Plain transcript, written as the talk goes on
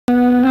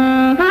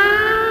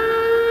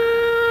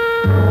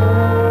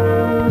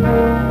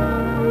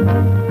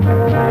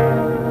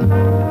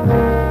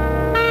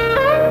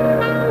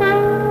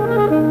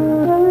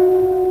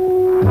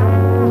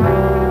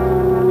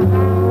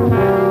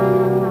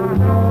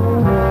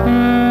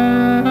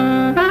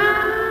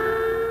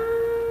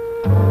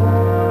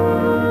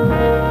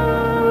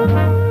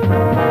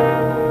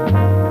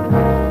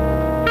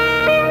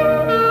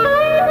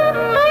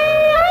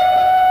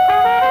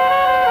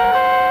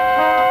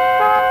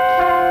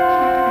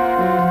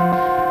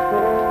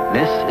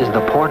This is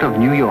the port of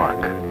New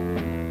York,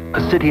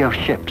 a city of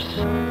ships,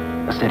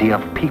 a city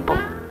of people.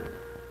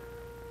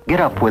 Get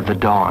up with the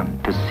dawn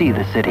to see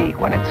the city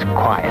when it's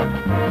quiet.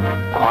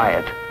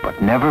 Quiet,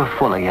 but never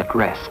fully at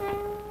rest.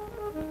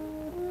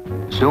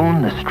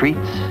 Soon the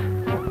streets,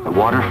 the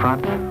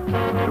waterfront,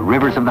 the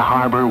rivers of the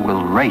harbor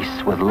will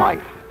race with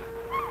life.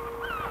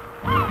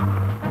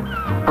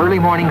 Early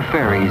morning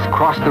ferries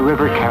cross the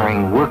river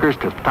carrying workers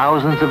to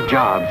thousands of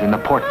jobs in the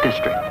port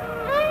district.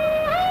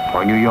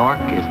 For New York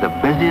is the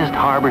busiest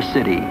harbor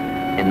city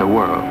in the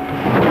world.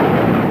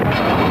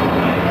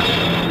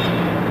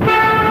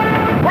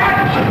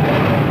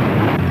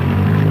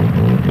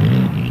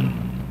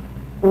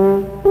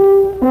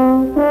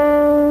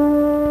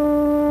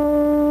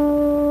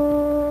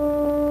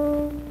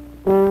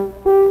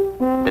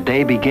 The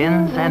day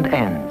begins and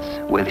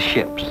ends with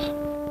ships.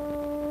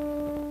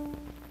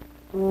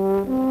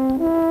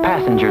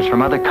 Passengers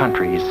from other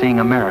countries seeing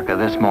America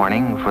this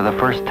morning for the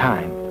first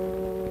time.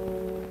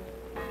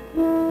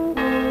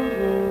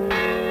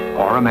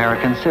 Or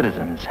American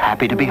citizens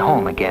happy to be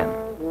home again.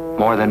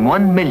 More than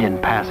 1 million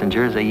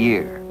passengers a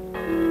year.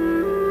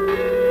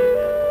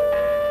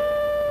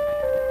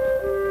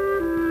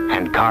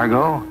 And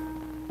cargo,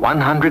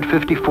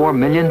 154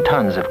 million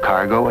tons of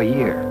cargo a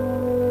year.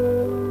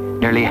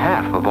 Nearly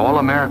half of all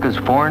America's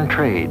foreign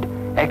trade,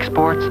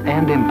 exports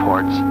and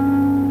imports,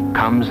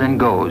 comes and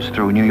goes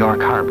through New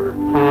York Harbor.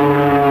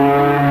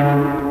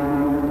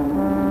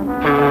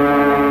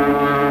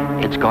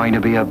 It's going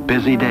to be a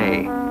busy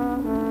day.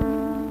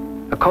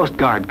 A Coast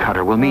Guard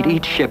cutter will meet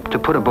each ship to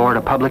put aboard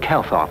a public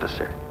health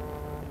officer.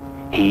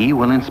 He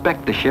will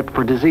inspect the ship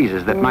for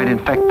diseases that might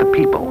infect the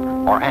people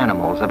or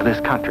animals of this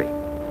country.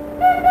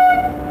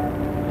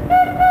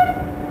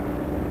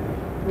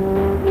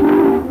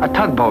 A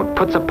tugboat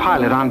puts a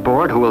pilot on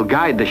board who will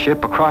guide the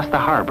ship across the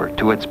harbor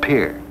to its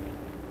pier.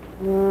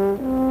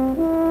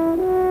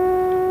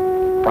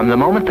 From the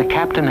moment the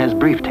captain has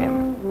briefed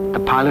him, the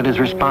pilot is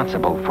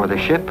responsible for the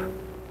ship,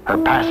 her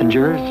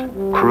passengers,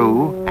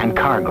 crew, and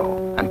cargo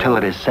until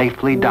it is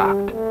safely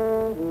docked.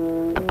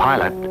 The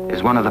pilot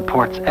is one of the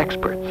port's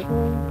experts.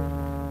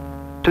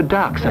 To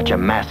dock such a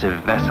massive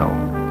vessel,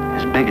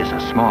 as big as a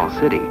small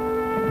city,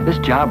 this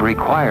job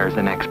requires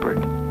an expert.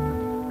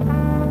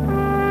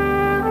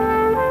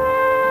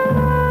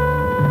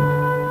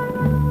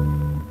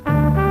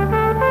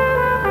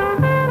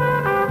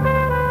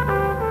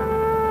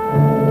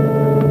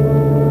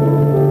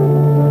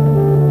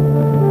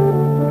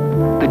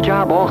 The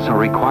job also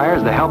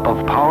requires the help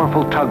of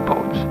powerful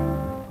tugboats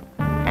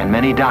and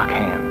many dock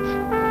hands.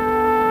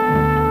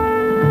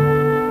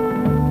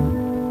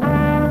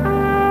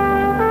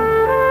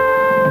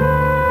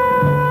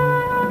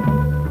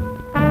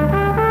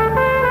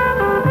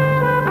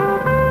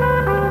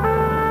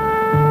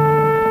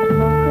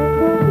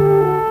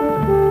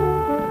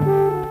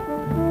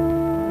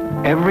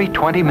 Every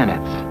 20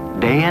 minutes,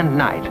 day and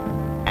night,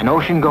 an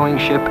ocean-going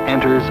ship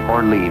enters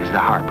or leaves the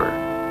harbor.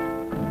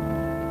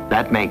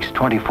 That makes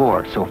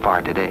 24 so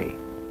far today.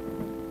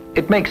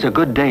 It makes a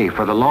good day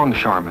for the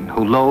longshoremen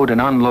who load and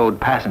unload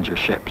passenger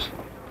ships.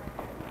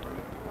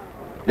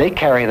 They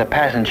carry the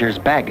passengers'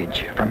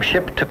 baggage from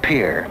ship to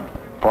pier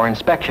for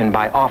inspection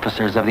by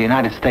officers of the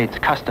United States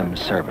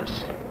Customs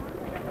Service.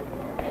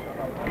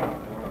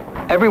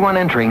 Everyone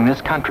entering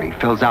this country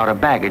fills out a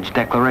baggage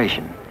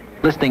declaration,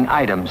 listing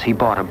items he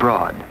bought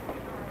abroad.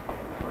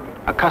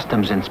 A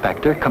customs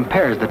inspector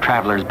compares the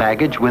traveler's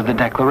baggage with the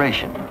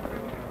declaration.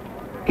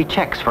 He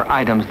checks for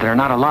items that are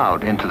not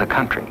allowed into the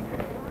country.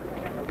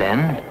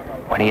 Then,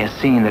 when he has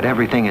seen that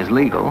everything is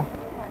legal,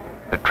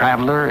 the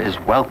traveler is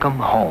welcome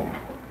home.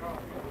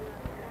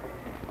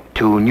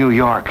 To New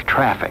York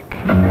traffic.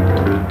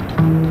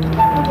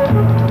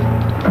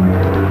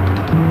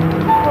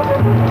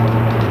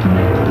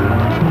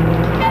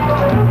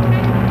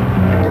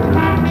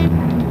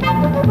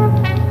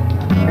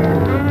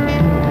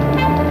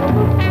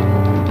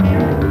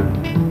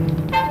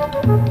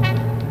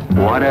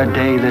 What a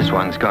day this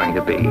one's going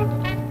to be.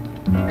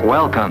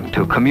 Welcome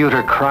to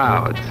commuter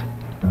crowds.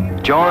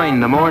 Join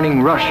the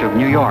morning rush of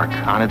New York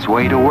on its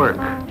way to work.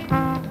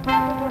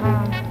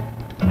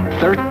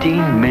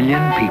 13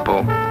 million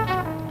people.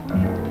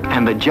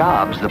 And the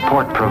jobs the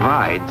port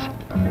provides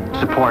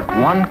support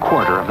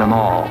 1/4 of them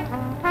all.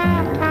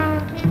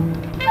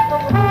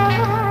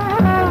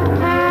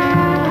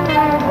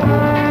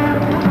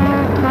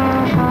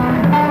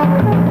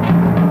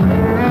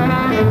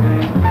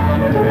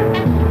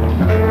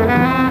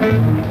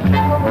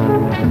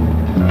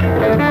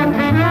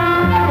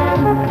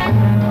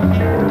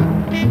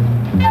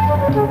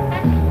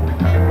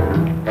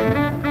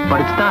 But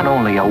it's not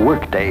only a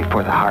work day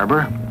for the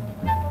harbor,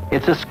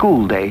 it's a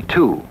school day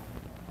too.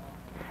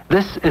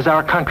 This is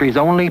our country's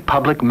only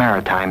public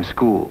maritime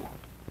school.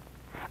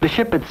 The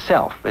ship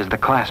itself is the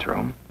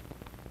classroom.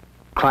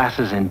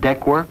 Classes in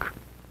deck work,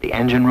 the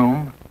engine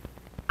room,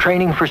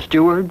 training for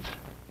stewards,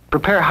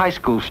 prepare high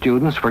school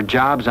students for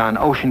jobs on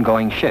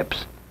ocean-going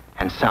ships,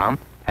 and some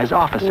as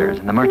officers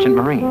in the Merchant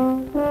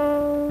Marine.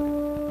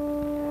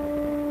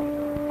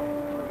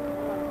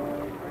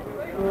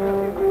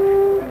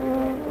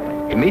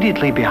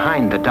 Immediately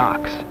behind the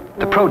docks,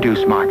 the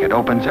produce market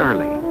opens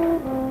early.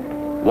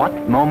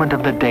 What moment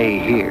of the day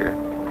here,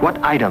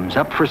 what items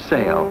up for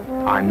sale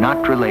are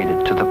not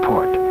related to the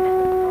port?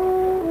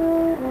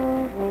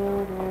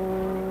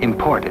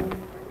 Imported,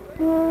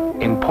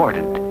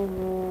 imported,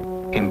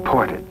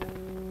 imported.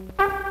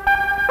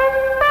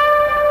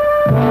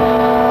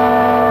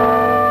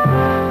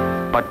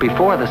 But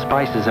before the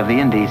spices of the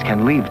Indies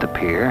can leave the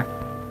pier,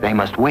 they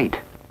must wait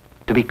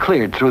to be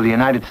cleared through the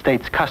United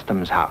States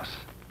Customs House.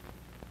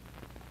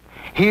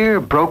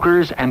 Here,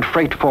 brokers and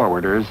freight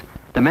forwarders,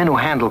 the men who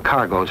handle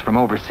cargoes from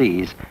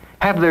overseas,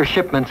 have their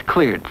shipments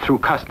cleared through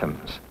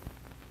customs.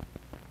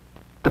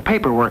 The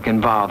paperwork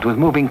involved with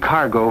moving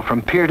cargo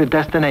from pier to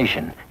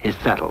destination is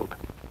settled.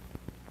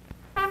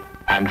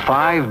 And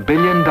 $5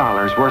 billion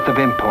worth of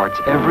imports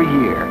every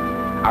year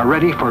are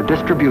ready for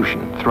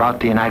distribution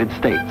throughout the United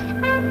States.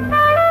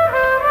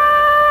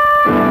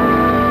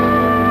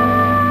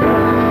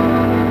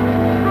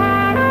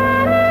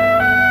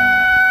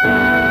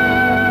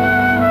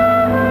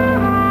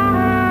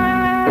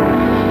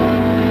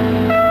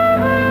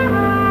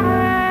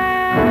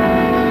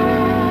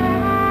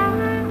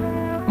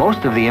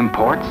 Most of the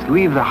imports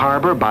leave the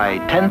harbor by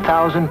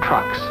 10,000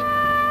 trucks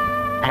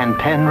and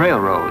 10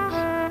 railroads.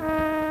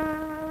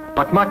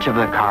 But much of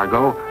the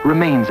cargo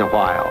remains a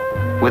while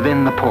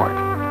within the port.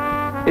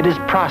 It is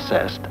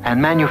processed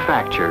and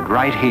manufactured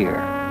right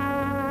here.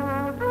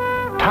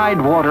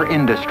 Tidewater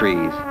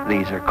industries,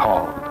 these are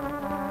called.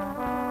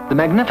 The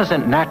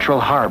magnificent natural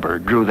harbor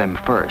drew them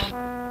first,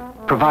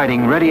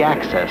 providing ready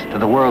access to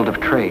the world of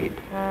trade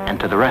and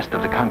to the rest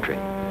of the country.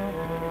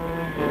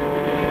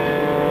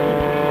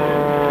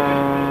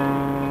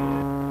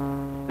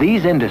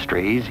 These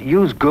industries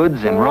use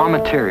goods and raw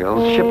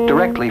materials shipped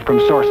directly from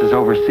sources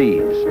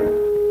overseas.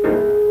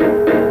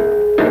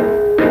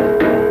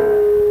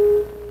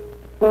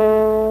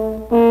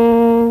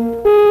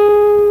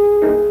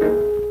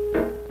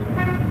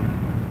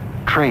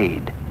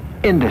 Trade,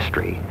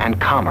 industry, and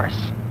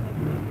commerce.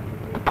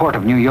 The Port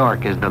of New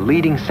York is the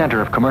leading center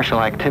of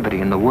commercial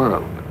activity in the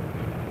world,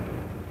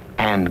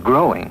 and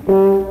growing.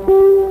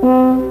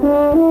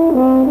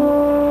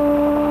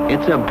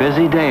 It's a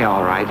busy day,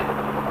 all right.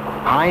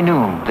 High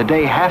noon, the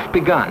day half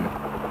begun,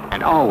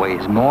 and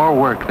always more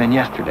work than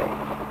yesterday.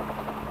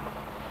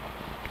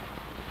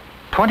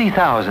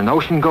 20,000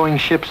 ocean-going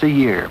ships a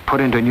year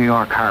put into New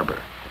York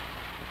Harbor,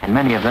 and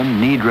many of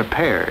them need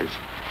repairs.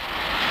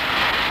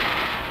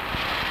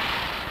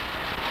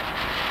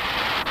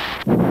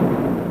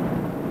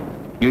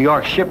 New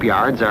York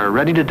shipyards are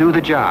ready to do the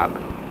job.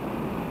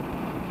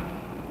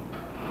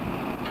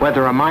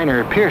 Whether a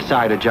minor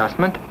pier-side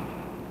adjustment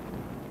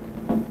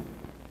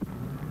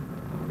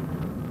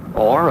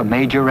or a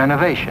major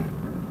renovation.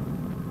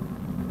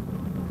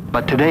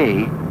 But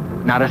today,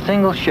 not a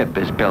single ship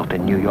is built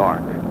in New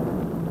York.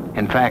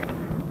 In fact,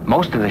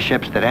 most of the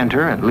ships that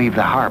enter and leave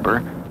the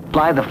harbor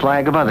fly the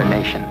flag of other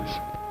nations.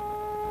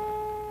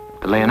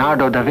 The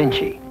Leonardo da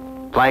Vinci,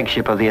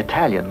 flagship of the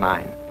Italian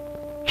line.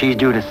 She's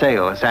due to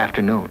sail this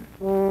afternoon.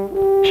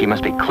 She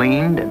must be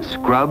cleaned and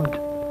scrubbed,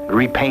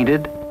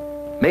 repainted,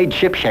 made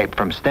shipshape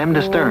from stem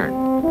to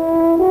stern.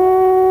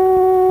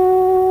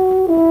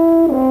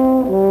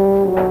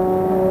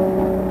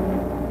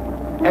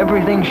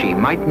 Everything she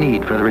might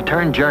need for the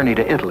return journey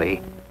to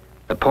Italy,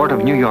 the Port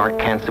of New York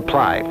can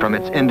supply from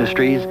its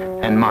industries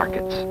and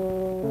markets.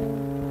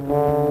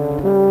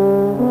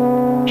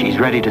 She's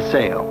ready to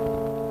sail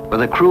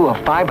with a crew of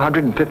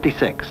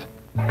 556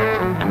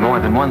 and more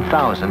than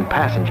 1,000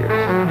 passengers.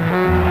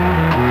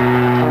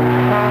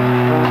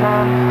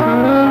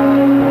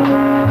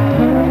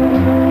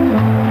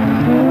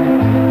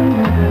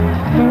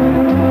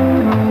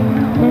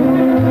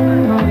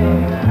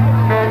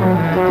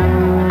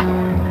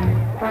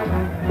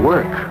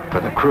 Work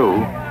for the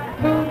crew,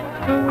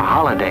 a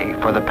holiday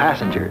for the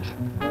passengers,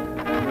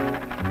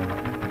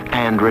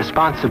 and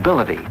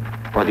responsibility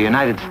for the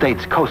United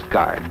States Coast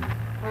Guard.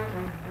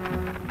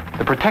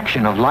 The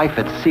protection of life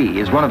at sea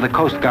is one of the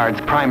Coast Guard's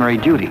primary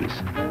duties.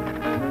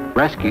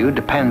 Rescue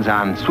depends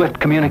on swift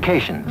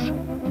communications.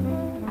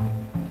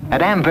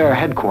 At AMVER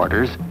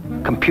headquarters,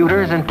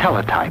 computers and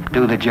teletype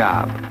do the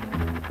job.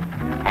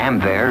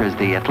 AMVER is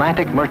the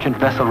Atlantic Merchant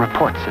Vessel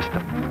Report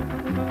System.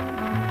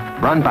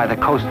 Run by the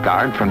Coast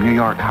Guard from New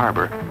York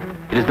Harbor,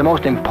 it is the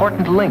most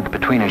important link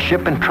between a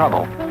ship in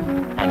trouble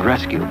and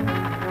rescue.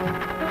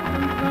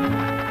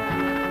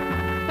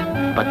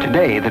 But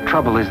today, the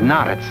trouble is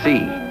not at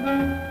sea.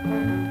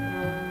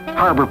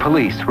 Harbor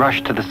police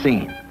rush to the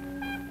scene.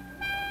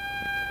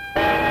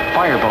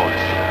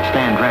 Fireboats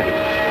stand ready.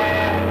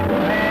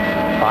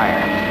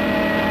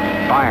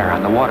 Fire. Fire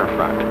on the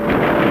waterfront.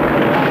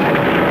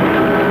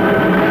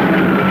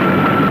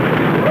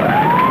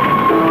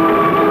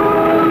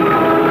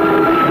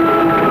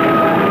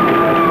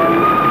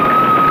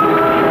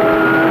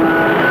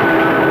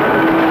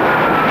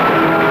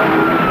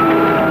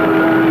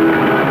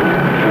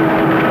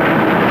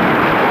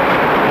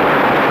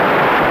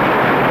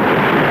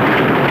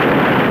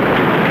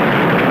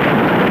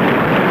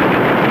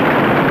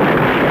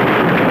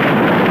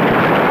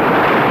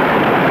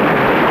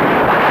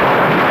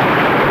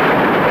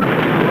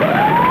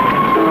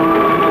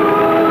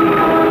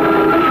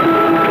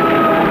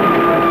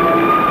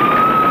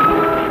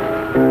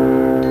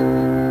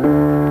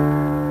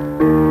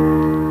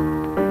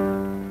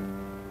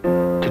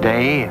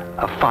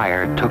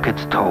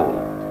 its toll.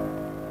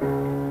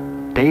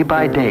 Day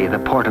by day, the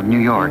port of New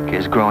York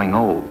is growing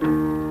old.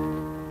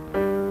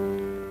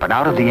 But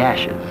out of the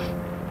ashes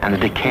and the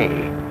decay,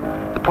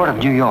 the port of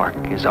New York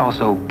is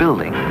also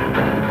building.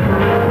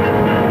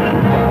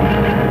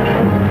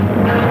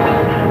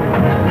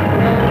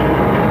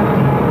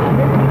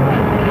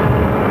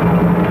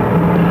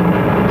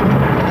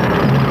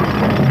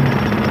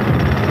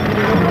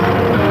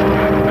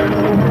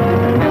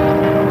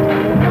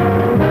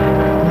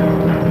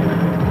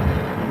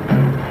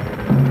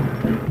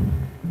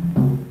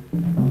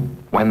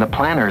 When the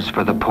planners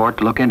for the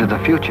port look into the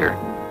future,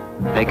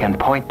 they can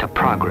point to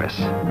progress.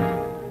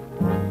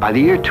 By the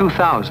year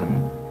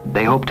 2000,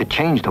 they hope to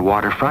change the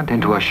waterfront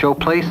into a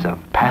showplace of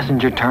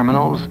passenger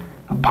terminals,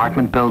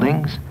 apartment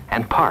buildings,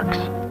 and parks.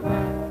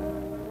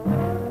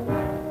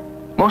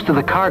 Most of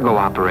the cargo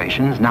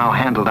operations now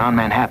handled on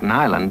Manhattan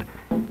Island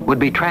would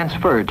be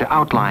transferred to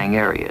outlying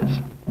areas.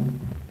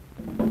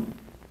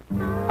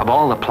 Of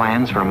all the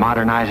plans for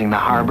modernizing the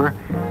harbor,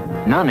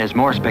 none is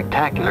more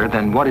spectacular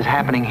than what is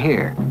happening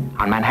here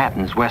on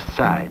Manhattan's west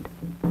side.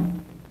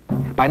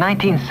 By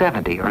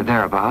 1970 or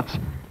thereabouts,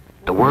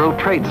 the World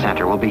Trade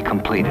Center will be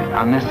completed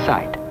on this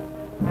site.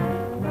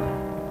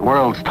 The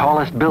world's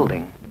tallest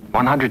building,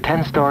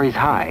 110 stories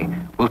high,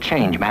 will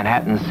change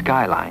Manhattan's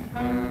skyline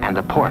and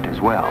the port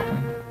as well.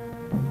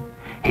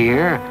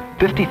 Here,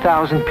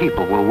 50,000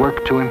 people will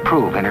work to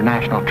improve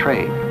international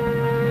trade.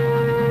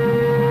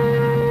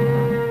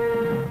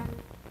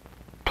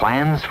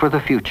 Plans for the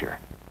future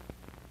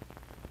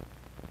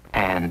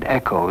and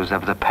echoes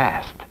of the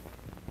past.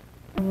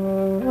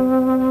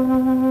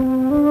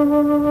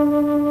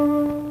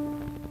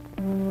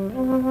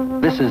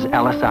 This is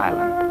Ellis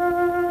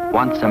Island,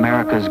 once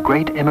America's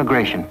great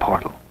immigration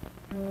portal.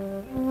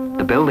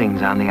 The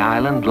buildings on the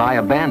island lie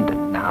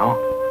abandoned now.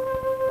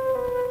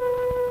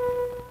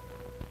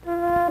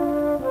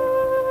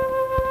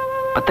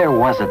 But there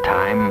was a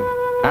time,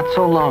 not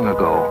so long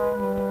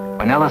ago,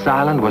 when Ellis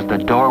Island was the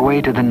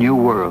doorway to the New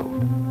World.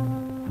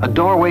 A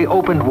doorway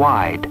opened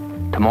wide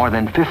to more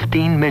than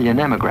 15 million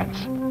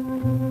immigrants.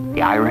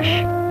 The Irish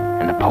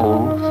and the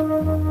Poles,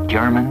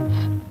 Germans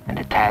and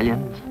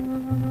Italians.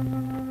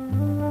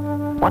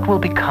 What will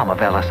become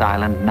of Ellis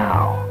Island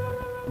now?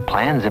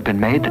 Plans have been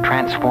made to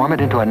transform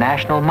it into a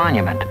national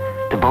monument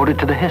devoted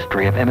to the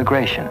history of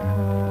immigration.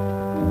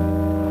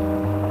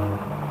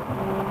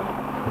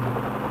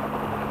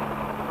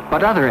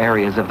 But other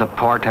areas of the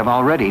port have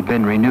already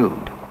been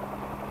renewed.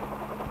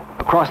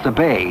 Across the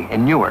bay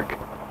in Newark,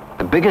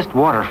 the biggest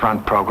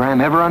waterfront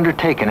program ever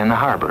undertaken in the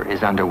harbor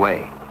is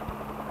underway.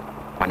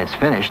 When it's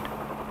finished,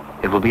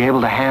 it will be able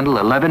to handle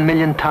 11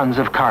 million tons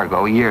of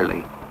cargo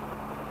yearly.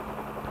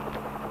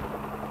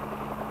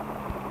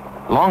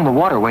 Along the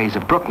waterways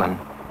of Brooklyn,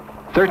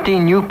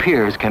 13 new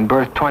piers can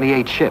berth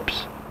 28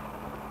 ships.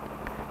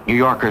 New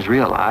Yorkers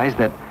realize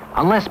that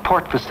unless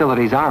port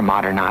facilities are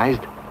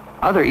modernized,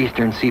 other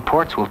eastern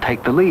seaports will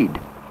take the lead.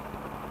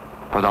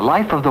 For the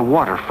life of the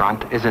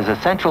waterfront is as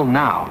essential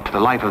now to the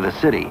life of the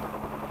city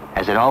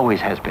as it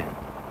always has been.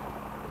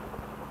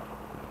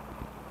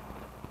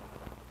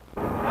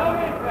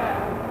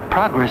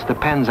 Progress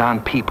depends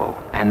on people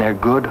and their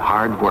good,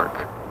 hard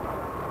work.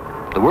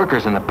 The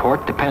workers in the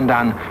port depend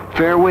on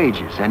fair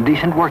wages and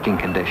decent working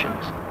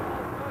conditions.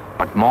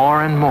 But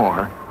more and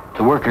more,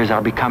 the workers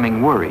are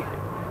becoming worried.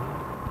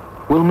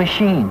 Will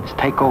machines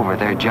take over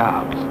their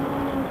jobs?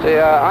 See,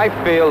 I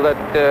feel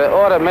that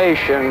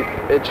automation,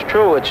 it's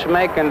true, it's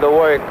making the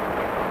work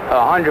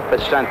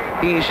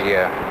 100%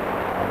 easier.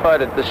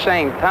 But at the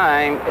same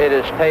time, it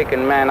has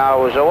taken man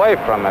hours away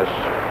from us.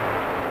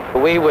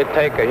 We would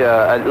take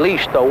at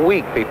least a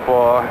week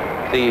before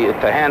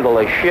to handle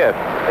a shift.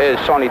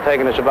 It's only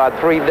taking us about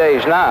 3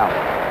 days now.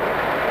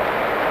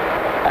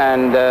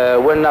 And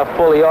we're not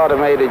fully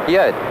automated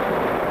yet.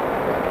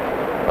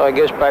 So I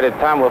guess by the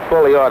time we're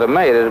fully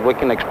automated, we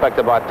can expect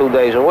about 2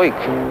 days a week.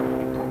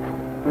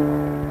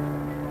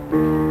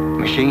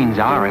 Machines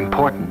are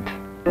important,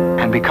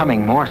 and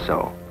becoming more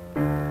so.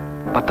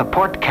 But the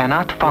port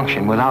cannot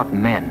function without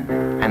men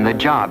and the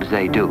jobs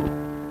they do.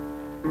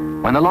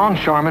 When the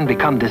longshoremen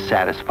become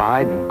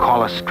dissatisfied and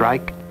call a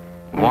strike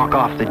and walk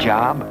off the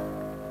job,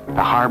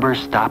 the harbor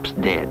stops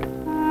dead.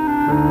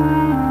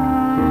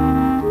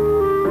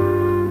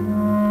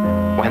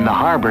 When the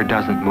harbor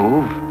doesn't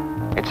move,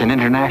 it's an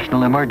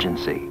international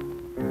emergency.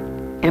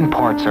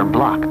 Imports are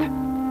blocked,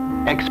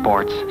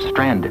 exports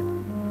stranded.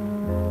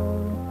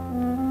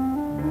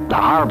 The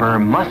harbor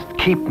must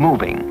keep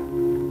moving.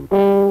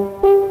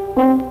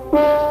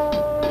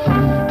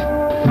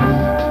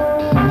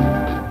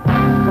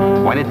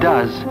 When it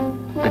does,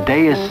 the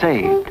day is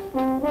saved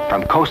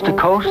from coast to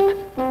coast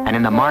and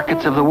in the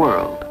markets of the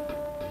world.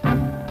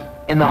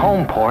 In the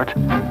home port,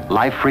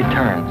 life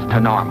returns to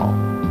normal.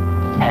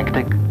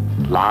 Hectic,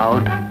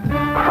 loud,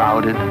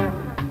 crowded,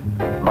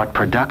 but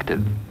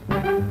productive.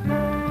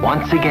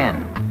 Once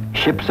again,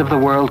 ships of the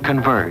world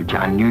converge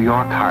on New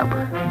York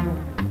Harbor.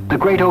 The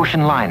great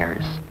ocean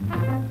liners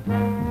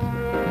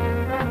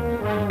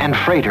and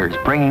freighters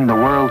bringing the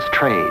world's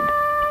trade,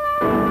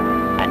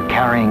 and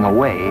carrying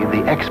away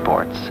the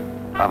exports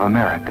of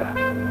America.